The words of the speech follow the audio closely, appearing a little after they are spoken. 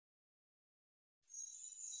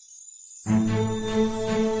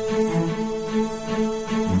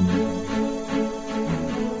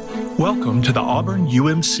Welcome to the Auburn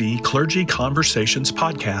UMC Clergy Conversations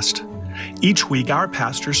podcast. Each week, our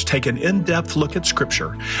pastors take an in-depth look at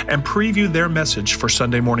Scripture and preview their message for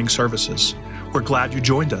Sunday morning services. We're glad you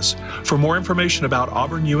joined us. For more information about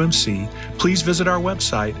Auburn UMC, please visit our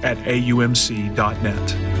website at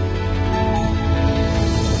aumc.net.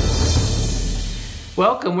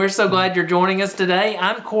 Welcome. We're so glad you're joining us today.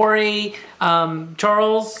 I'm Corey.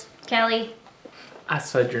 Charles. Kelly. I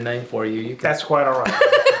said your name for you. That's quite all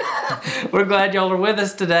right. We're glad y'all are with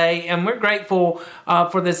us today, and we're grateful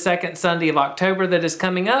for this second Sunday of October that is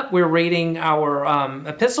coming up. We're reading our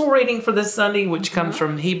epistle reading for this Sunday, which comes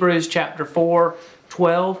from Hebrews chapter 4,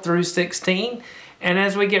 12 through 16. And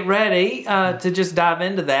as we get ready to just dive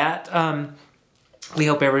into that, we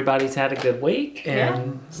hope everybody's had a good week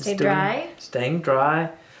and staying dry.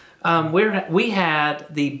 We had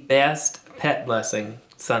the best pet blessing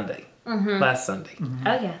Sunday last Sunday. Mm-hmm.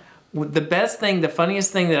 Oh yeah. The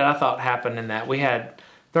funniest thing that I thought happened in that, we had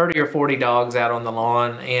 30 or 40 dogs out on the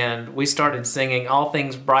lawn, and we started singing All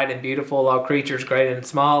Things Bright and Beautiful, All Creatures Great and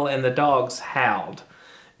Small, and the dogs howled.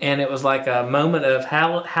 And it was like a moment of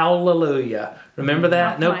hallelujah. Remember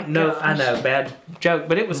that? No, I know, bad joke,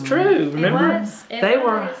 but it was true. Remember? They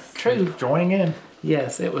were true. Joining in.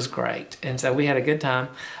 Yes, it was great. And so we had a good time.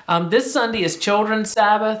 This Sunday is Children's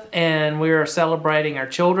Sabbath, and we are celebrating our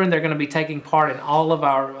children. They're going to be taking part in all of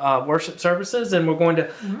our worship services, and we're going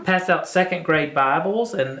to pass out second grade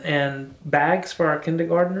Bibles and bags for our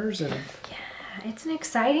kindergartners. And it's an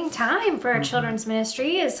exciting time for our children's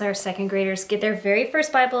ministry as our second graders get their very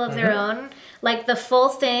first Bible of their own, like the full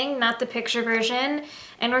thing, not the picture version.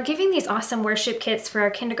 And we're giving these awesome worship kits for our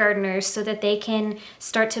kindergartners so that they can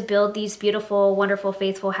start to build these beautiful, wonderful,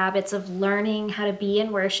 faithful habits of learning how to be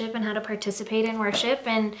in worship and how to participate in worship.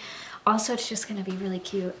 And also, it's just going to be really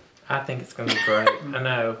cute. I think it's going to be great. I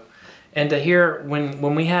know. And to hear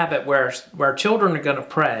when we have it where children are going to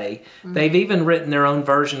pray, they've even written their own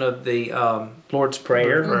version of the Lord's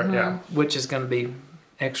Prayer, which is going to be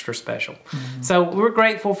extra special. So we're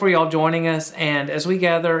grateful for y'all joining us, and as we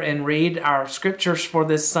gather and read our scriptures for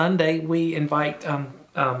this Sunday, we invite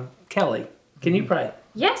Kelly. Can you pray?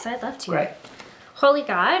 Yes, I'd love to. Great. Holy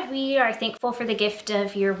God, we are thankful for the gift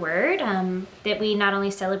of your word, that we not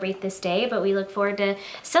only celebrate this day, but we look forward to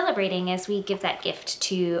celebrating as we give that gift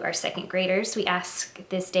to our second graders. We ask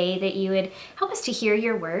this day that you would help us to hear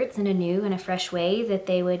your words in a new and a fresh way, that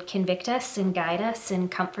they would convict us and guide us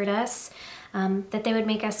and comfort us, that they would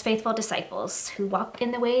make us faithful disciples who walk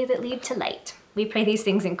in the way that lead to light. We pray these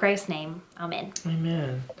things in Christ's name. Amen.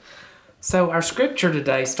 Amen. So our scripture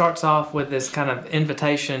today starts off with this kind of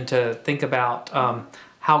invitation to think about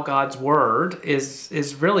how God's word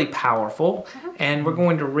is really powerful. And we're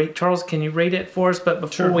going to read. Charles, can you read it for us? But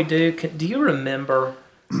before we do, do you remember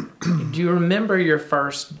your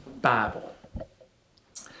first Bible?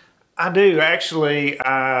 I do, actually.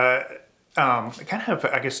 I kind of have,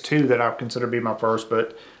 I guess, two that I consider to be my first,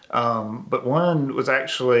 but one was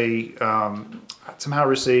actually somehow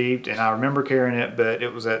received, and I remember carrying it, but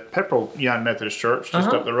it was at Pepperell United Methodist Church, just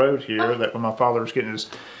up the road here, that when my father was getting his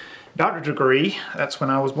doctorate degree, that's when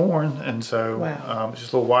I was born, and so it's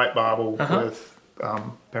just a little white Bible with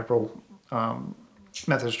Pepperell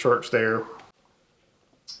Methodist Church there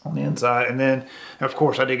on the inside. And then, of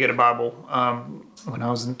course, I did get a Bible when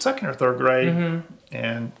I was in second or third grade,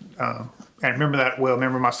 and I remember that well. I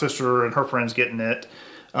remember my sister and her friends getting it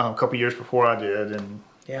a couple years before I did, and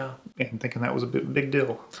thinking that was a big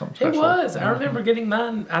deal. Something special. It was. I remember getting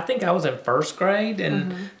mine. I think I was in first grade,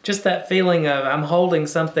 and just that feeling of I'm holding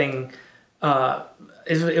something.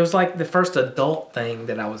 It was like the first adult thing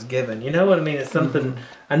that I was given. You know what I mean? It's something.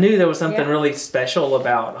 I knew there was something really special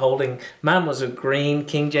about holding. Mine was a green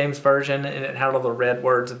King James version, and it had all the red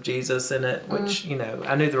words of Jesus in it, which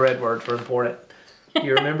I knew the red words were important.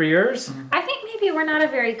 You remember yours? I think maybe we're not a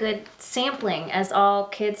very good sampling as all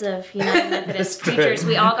kids of United Methodist preachers.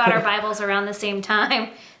 We all got our Bibles around the same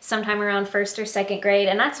time, sometime around first or second grade,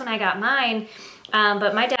 and that's when I got mine.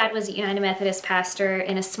 But my dad was a United Methodist pastor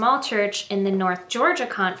in a small church in the North Georgia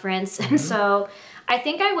Conference, and so I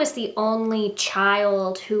think I was the only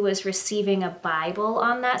child who was receiving a Bible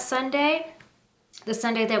on that Sunday, the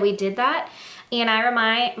Sunday that we did that. And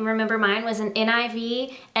I remember mine was an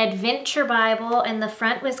NIV Adventure Bible, and the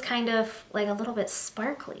front was kind of like a little bit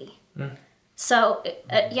sparkly. So,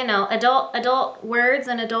 adult words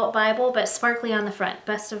and adult Bible, but sparkly on the front.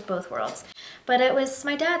 Best of both worlds. But it was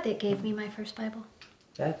my dad that gave me my first Bible.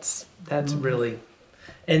 That's really...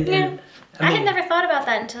 And I had never thought about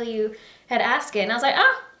that until you had asked it. And I was like,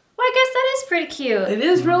 oh, well, I I guess that is pretty cute. It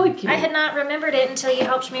is really cute. I had not remembered it until you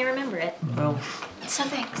helped me remember it. Well, So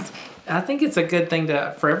thanks. I think it's a good thing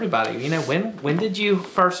for everybody. You know, when did you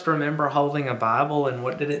first remember holding a Bible, and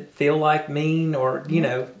what did it feel like, mean, or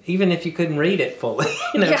even if you couldn't read it fully,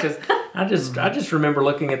 because I just remember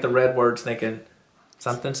looking at the red words, thinking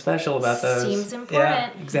something special about those. Seems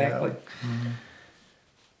important. Yeah, exactly.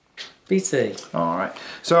 BC. All right.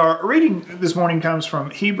 So our reading this morning comes from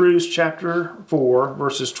Hebrews chapter 4,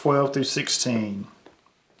 verses 12 through 16.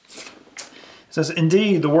 It says,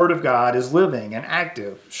 "Indeed, the word of God is living and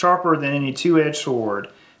active, sharper than any two-edged sword,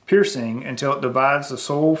 piercing until it divides the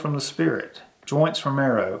soul from the spirit, joints from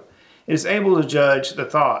marrow. It is able to judge the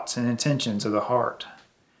thoughts and intentions of the heart.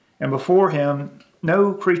 And before him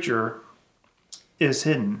no creature is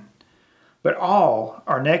hidden, but all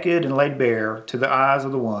are naked and laid bare to the eyes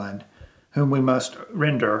of the one whom we must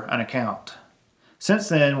render an account. Since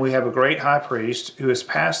then we have a great high priest who has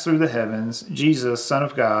passed through the heavens, Jesus, Son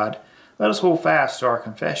of God. Let us hold fast to our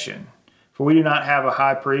confession, for we do not have a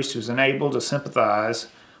high priest who is unable to sympathize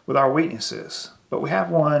with our weaknesses, but we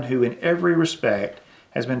have one who in every respect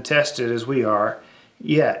has been tested as we are,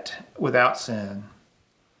 yet without sin.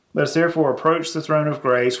 Let us therefore approach the throne of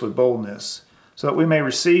grace with boldness, so that we may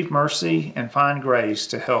receive mercy and find grace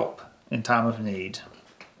to help in time of need."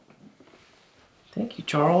 Thank you,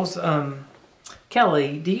 Charles.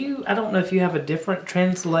 Kelly, I don't know if you have a different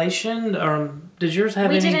translation, or does yours have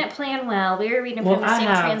We any? didn't plan well. We were reading from the same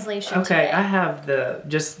translation Okay, today. I have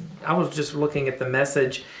I was just looking at the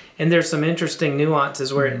Message, and there's some interesting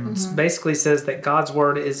nuances where it basically says that God's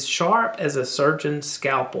word is sharp as a surgeon's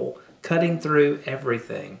scalpel, cutting through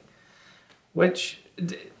everything. Which,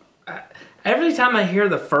 every time I hear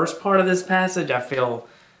the first part of this passage,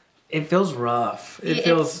 it feels rough. It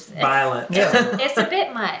feels violent. It's a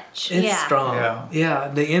bit much. It's strong. Yeah,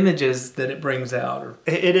 the images that it brings out.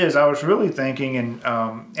 It is. I was really thinking, and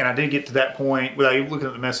I did get to that point without even looking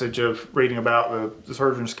at the Message of reading about the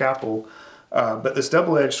surgeon's scalpel. But this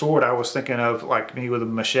double-edged sword, I was thinking of like me with a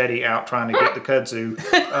machete out trying to get the kudzu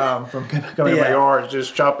from coming in my yard,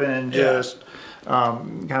 just chopping, just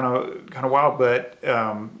kind of wild. But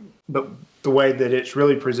the way that it's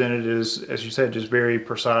really presented is, as you said, just very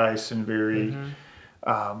precise and very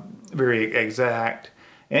very exact.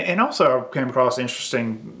 And also I came across an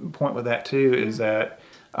interesting point with that too, is that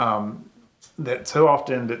that so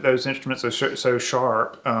often that those instruments are so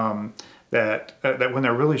sharp that when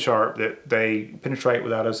they're really sharp, that they penetrate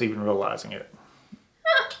without us even realizing it.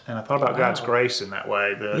 And I thought about God's grace in that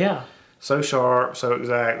way, that so sharp, so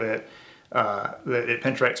exact that that it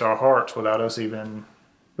penetrates our hearts without us even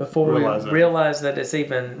before we realize that it's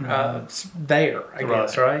even there, I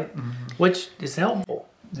guess, right? Which is helpful.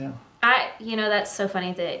 Yeah. That's so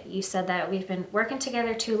funny that you said that. We've been working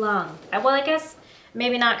together too long. Well, I guess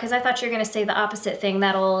maybe not, because I thought you were going to say the opposite thing.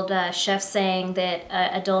 That old chef saying that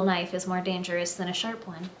a dull knife is more dangerous than a sharp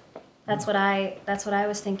one. That's what I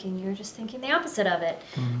was thinking. You were just thinking the opposite of it.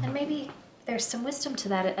 And maybe there's some wisdom to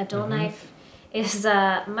that. A dull knife is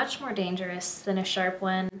much more dangerous than a sharp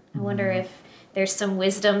one. I wonder if there's some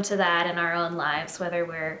wisdom to that in our own lives, whether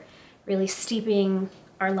we're really steeping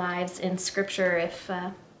our lives in Scripture, if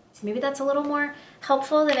maybe that's a little more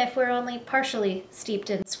helpful than if we're only partially steeped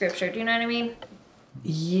in Scripture. Do you know what I mean?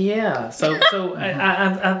 Yeah. So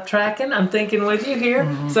I'm tracking. I'm thinking with you here.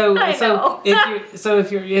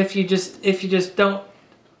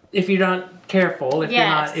 If you're not careful,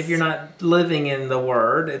 if you're not living in the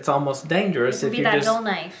Word, it's almost dangerous. It would be that dull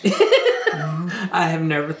knife. I have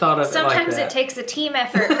never thought of it like that. Sometimes it takes a team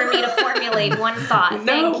effort for me to formulate one thought.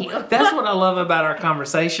 Thank you. That's what I love about our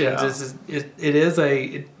conversations.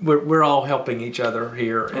 We're all helping each other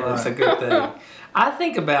here, and it's a good thing. I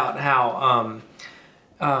think about how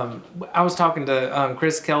I was talking to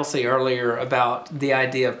Chris Kelsey earlier about the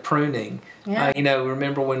idea of pruning. Yeah.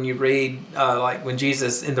 Remember when you read like when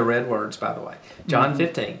Jesus, in the red words, by the way, John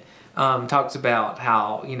 15. Talks about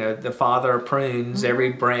how the Father prunes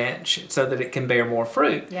every branch so that it can bear more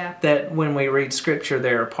fruit. Yeah. That when we read Scripture,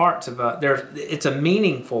 there are parts of it's a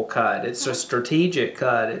meaningful cut. It's a strategic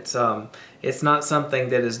cut. It's not something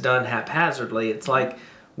that is done haphazardly. It's like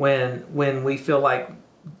when we feel like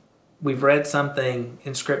we've read something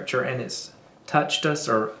in Scripture and it's touched us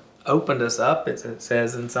or opened us up. It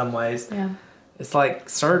says in some ways. Yeah. It's like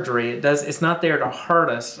surgery. It's not there to hurt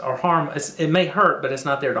us or harm us. It may hurt, but it's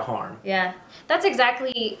not there to harm. Yeah. That's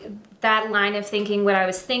exactly that line of thinking, what I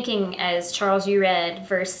was thinking as Charles, you read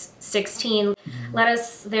verse 16. Let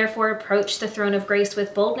us therefore approach the throne of grace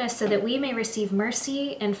with boldness so that we may receive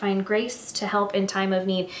mercy and find grace to help in time of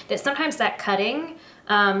need. That sometimes that cutting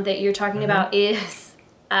that you're talking about is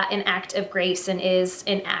an act of grace and is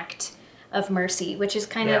an act of mercy, which is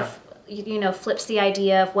kind of, flips the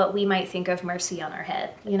idea of what we might think of mercy on our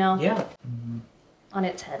head, Yeah. on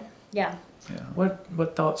its head. Yeah.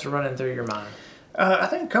 What thoughts are running through your mind? I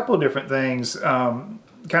think a couple of different things, kind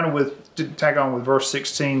of to tag on with verse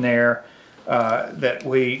 16 there, that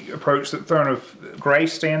we approach the throne of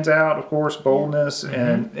grace stands out, of course, boldness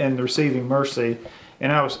and receiving mercy.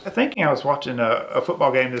 And I was watching a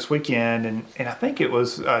football game this weekend, and I think it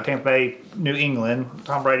was Tampa Bay, New England.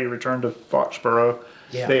 Tom Brady returned to Foxborough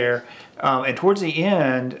there. And towards the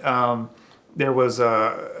end, there was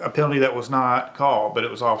a penalty that was not called, but it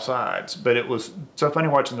was offsides. But it was so funny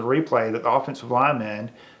watching the replay that the offensive lineman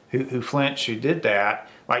who flinched, who did that,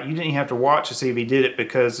 like, you didn't even have to watch to see if he did it,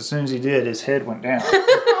 because as soon as he did, his head went down.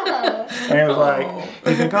 And it was like,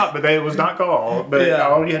 he's been caught, but it was not called. But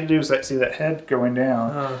all you had to do was see that head going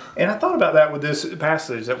down. And I thought about that with this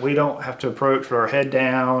passage, that we don't have to approach with our head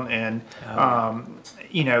down and,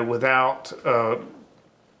 without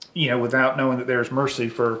knowing that there's mercy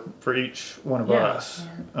for each one of us.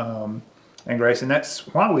 And grace. And that's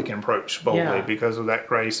why we can approach boldly, because of that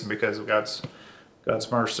grace and because of God's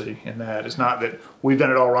mercy in that. It's not that we've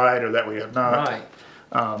done it all right or that we have not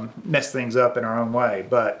messed things up in our own way,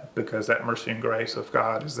 but because that mercy and grace of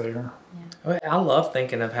God is there. I love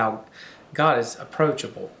thinking of how God is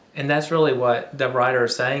approachable. And that's really what the writer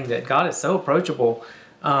is saying, that God is so approachable.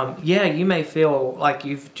 You may feel like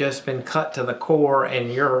you've just been cut to the core,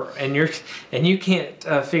 and you can't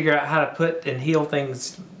figure out how to put and heal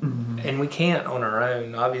things, and we can't on our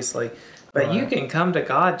own, obviously. But you can come to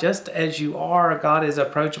God just as you are. God is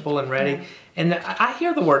approachable and ready. Yeah. And I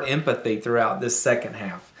hear the word empathy throughout this second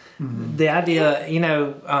half. The idea,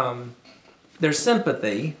 there's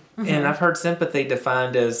sympathy, and I've heard sympathy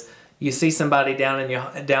defined as you see somebody down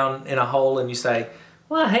in a hole, and you say,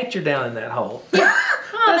 "Well, I hate you're down in that hole."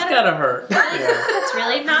 That's gotta hurt. That's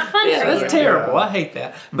really not fun. Yeah, that's terrible. I hate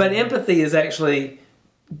that. But empathy is actually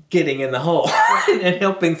getting in the hole and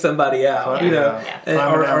helping somebody out. Climbing down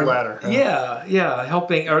a ladder.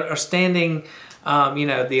 Helping or standing.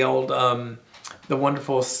 The old the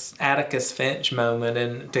wonderful Atticus Finch moment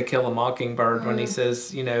in To Kill a Mockingbird, when he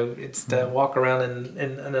says, it's to walk around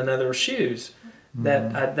in another's shoes.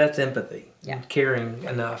 That's empathy. And caring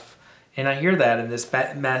enough. And I hear that in this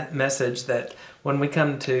message, that when we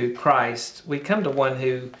come to Christ, we come to one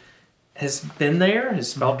who has been there,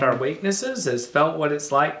 has felt our weaknesses, has felt what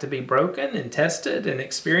it's like to be broken and tested and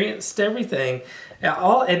experienced everything,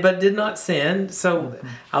 but did not sin. So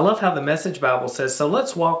I love how the Message Bible says, so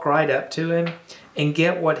let's walk right up to him and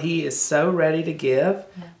get what he is so ready to give,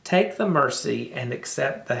 take the mercy and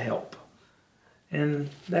accept the help. And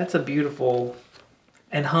that's a beautiful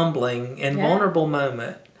and humbling and vulnerable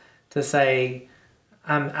moment to say,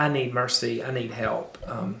 I need mercy, I need help.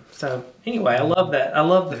 So anyway, I love that. I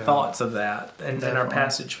love the thoughts of that and our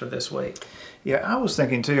passage for this week. Yeah, I was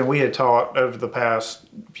thinking too, and we had talked over the past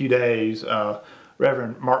few days,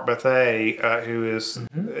 Reverend Mark Bethay, who is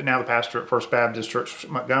now the pastor at First Baptist Church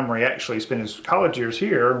Montgomery, actually spent his college years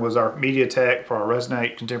here and was our media tech for our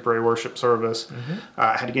Resonate Contemporary Worship service.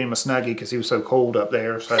 I had to get him a Snuggie because he was so cold up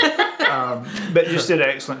there. So, but just did an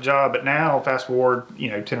excellent job. But now, fast forward,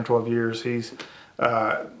 10 or 12 years, he's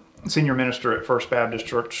senior minister at First Baptist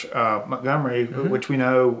Church Montgomery, which we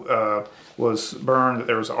know was burned. That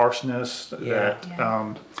there was an arsonist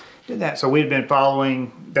that did that. So we had been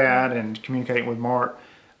following that and communicating with Mark.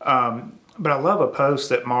 But I love a post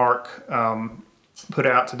that Mark put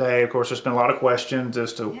out today. Of course, there's been a lot of questions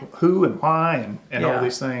as to who and why and all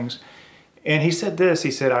these things. And he said this.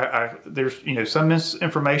 He said, "There's some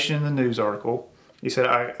misinformation in the news article." He said,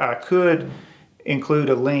 "I could include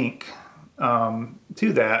a link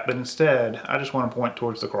to that, but instead, I just want to point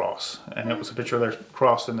towards the cross." And it was a picture of their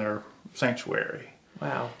cross in their sanctuary.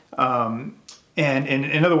 Wow. And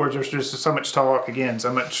in other words, there's just so much talk, again,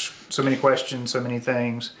 so many questions, so many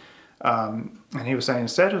things. And he was saying,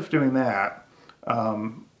 instead of doing that,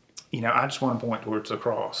 I just want to point towards the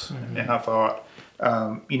cross. And I thought,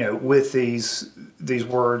 with these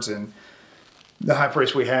words and the high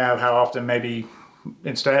priest we have, how often maybe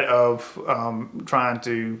instead of trying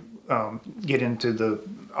to get into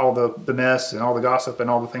all the mess and all the gossip and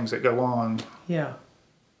all the things that go on,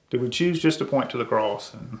 do we choose just to point to the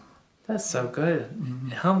cross? And that's so good.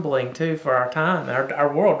 Humbling too for our time,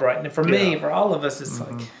 our world right now. For me, for all of us, it's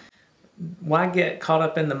like, why get caught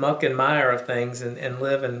up in the muck and mire of things and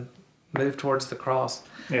live and move towards the cross?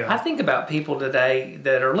 I think about people today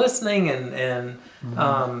that are listening and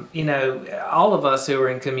all of us who are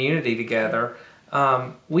in community together,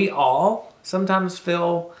 we all sometimes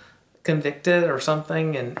feel convicted or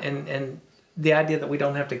something and the idea that we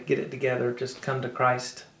don't have to get it together, just come to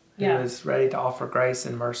Christ, who is ready to offer grace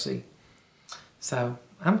and mercy. So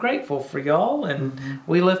I'm grateful for y'all, and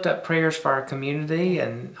we lift up prayers for our community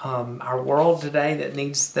and our world today that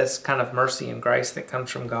needs this kind of mercy and grace that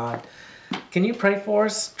comes from God. Can you pray for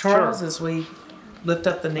us, Charles, as we lift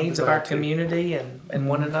up the needs of our community and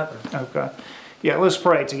one another? Okay. Yeah, let's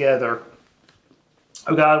pray together.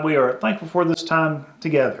 Oh God, we are thankful for this time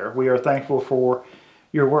together. We are thankful for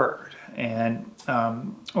your word and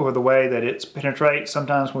or the way that it penetrates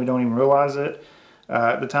sometimes when we don't even realize it.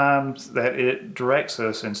 The times that it directs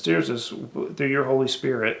us and steers us through your Holy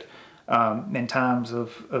Spirit in times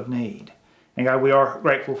of need. And God, we are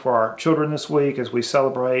grateful for our children this week as we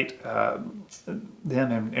celebrate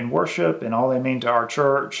them in worship and all they mean to our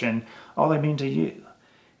church and all they mean to you.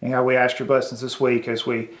 And God, we ask your blessings this week as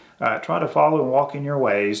we try to follow and walk in your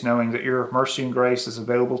ways, knowing that your mercy and grace is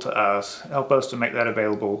available to us. Help us to make that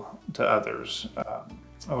available to others,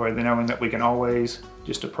 or knowing that we can always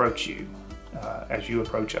just approach you as you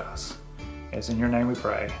approach us. As in your name we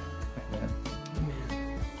pray. Amen.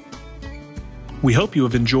 We hope you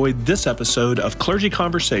have enjoyed this episode of Clergy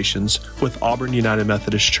Conversations with Auburn United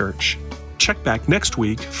Methodist Church. Check back next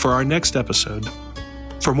week for our next episode.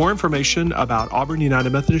 For more information about Auburn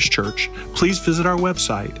United Methodist Church, please visit our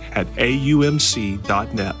website at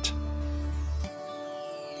aumc.net.